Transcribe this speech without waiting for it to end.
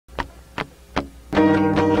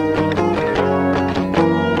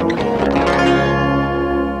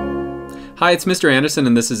Hi, it's Mr. Andersen,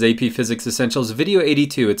 and this is AP Physics Essentials Video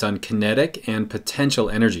 82. It's on kinetic and potential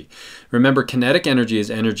energy. Remember, kinetic energy is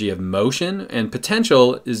energy of motion, and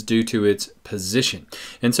potential is due to its position.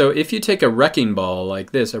 And so if you take a wrecking ball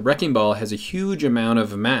like this, a wrecking ball has a huge amount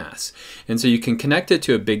of mass. And so you can connect it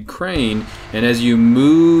to a big crane, and as you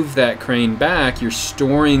move that crane back, you're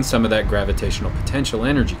storing some of that gravitational potential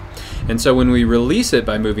energy. And so when we release it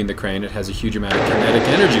by moving the crane, it has a huge amount of kinetic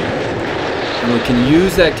energy. And we can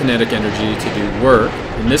use that kinetic energy to do work.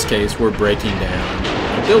 In this case, we're breaking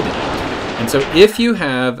down a building. And so if you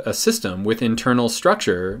have a system with internal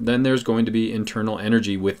structure, then there's going to be internal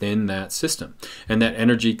energy within that system. And that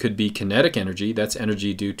energy could be kinetic energy, that's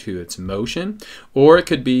energy due to its motion, or it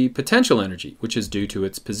could be potential energy, which is due to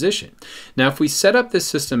its position. Now, if we set up this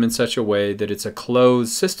system in such a way that it's a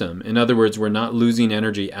closed system, in other words, we're not losing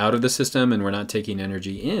energy out of the system and we're not taking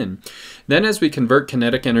energy in, then as we convert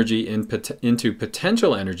kinetic energy into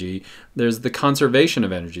potential energy, there's the conservation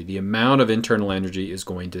of energy. The amount of internal energy is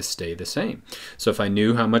going to stay the same. So if I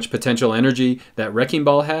knew how much potential energy that wrecking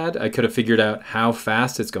ball had, I could have figured out how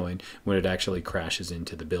fast it's going when it actually crashes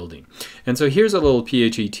into the building. And so here's a little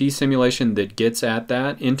PHET simulation that gets at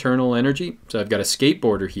that internal energy. So I've got a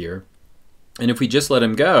skateboarder here. And if we just let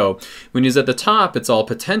him go, when he's at the top, it's all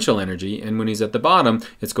potential energy, and when he's at the bottom,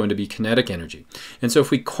 it's going to be kinetic energy. And so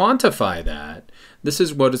if we quantify that, this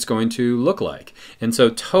is what it's going to look like. And so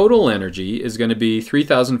total energy is going to be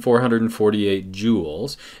 3,448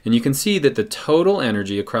 joules, and you can see that the total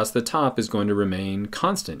energy across the top is going to remain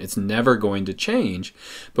constant. It's never going to change.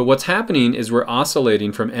 But what's happening is we're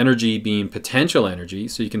oscillating from energy being potential energy,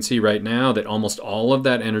 so you can see right now that almost all of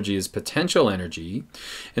that energy is potential energy.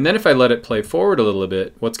 And then if I let it play forward a little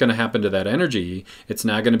bit, what's going to happen to that energy? It's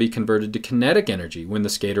now going to be converted to kinetic energy when the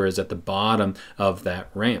skater is at the bottom of that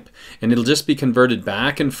ramp. And it'll just be converted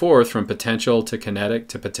back and forth from potential to kinetic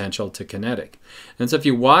to potential to kinetic. And so if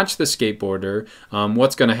you watch the skateboarder,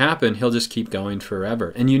 what's going to happen? He'll just keep going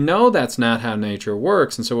forever. And you know that's not how nature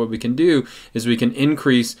works. And so what we can do is we can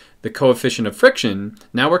increase the coefficient of friction.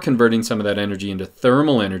 Now we're converting some of that energy into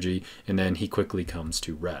thermal energy, and then he quickly comes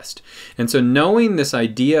to rest. And so knowing this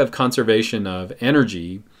idea of conservation of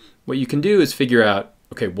energy, what you can do is figure out,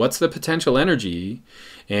 okay, what's the potential energy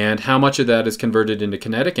and how much of that is converted into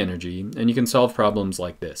kinetic energy, and you can solve problems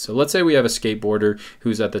like this. So let's say we have a skateboarder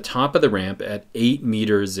who's at the top of the ramp at 8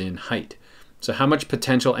 meters in height. So how much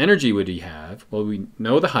potential energy would he have? Well, we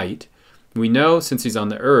know the height. We know, since he's on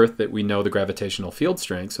the Earth, that we know the gravitational field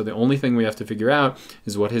strength, so the only thing we have to figure out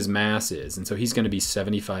is what his mass is. And so he's going to be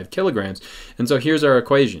 75 kilograms. And so here's our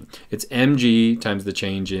equation. It's mg times the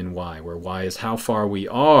change in y, where y is how far we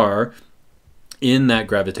are in that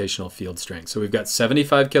gravitational field strength. So we've got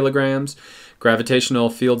 75 kilograms, gravitational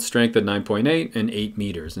field strength at 9.8, and 8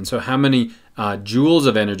 meters. And so how many joules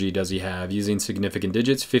of energy does he have? Using significant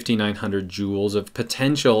digits, 5,900 joules of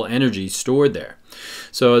potential energy stored there.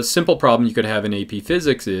 So a simple problem you could have in AP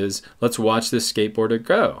Physics is, let's watch this skateboarder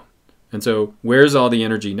go. And so where's all the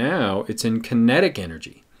energy now? It's in kinetic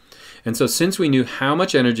energy. And so since we knew how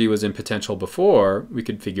much energy was in potential before, we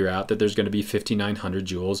could figure out that there's going to be 5,900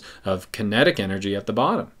 joules of kinetic energy at the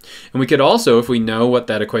bottom. And we could also, if we know what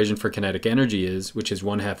that equation for kinetic energy is, which is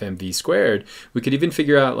 1/2 mv squared, we could even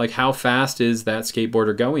figure out like how fast is that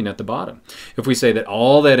skateboarder going at the bottom. If we say that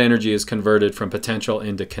all that energy is converted from potential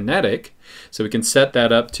into kinetic, so we can set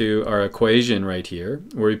that up to our equation right here,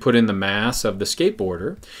 where we put in the mass of the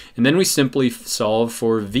skateboarder, and then we simply solve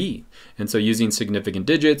for v. And so using significant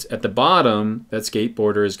digits, at the bottom, that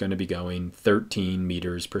skateboarder is going to be going 13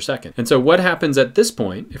 meters per second. And so what happens at this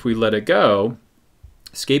point, if we let it go,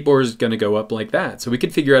 skateboard is going to go up like that. So we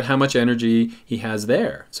could figure out how much energy he has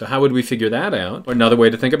there. So how would we figure that out? Another way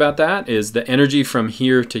to think about that is the energy from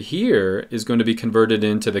here to here is going to be converted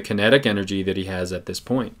into the kinetic energy that he has at this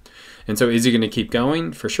point. And so is he going to keep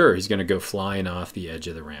going? For sure, he's going to go flying off the edge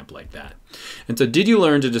of the ramp like that. And so did you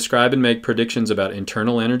learn to describe and make predictions about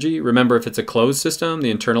internal energy? Remember, if it's a closed system, the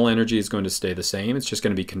internal energy is going to stay the same. It's just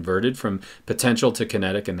going to be converted from potential to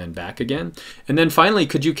kinetic and then back again. And then finally,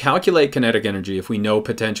 could you calculate kinetic energy if we know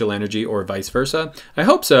potential energy or vice versa? I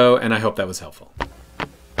hope so, and I hope that was helpful.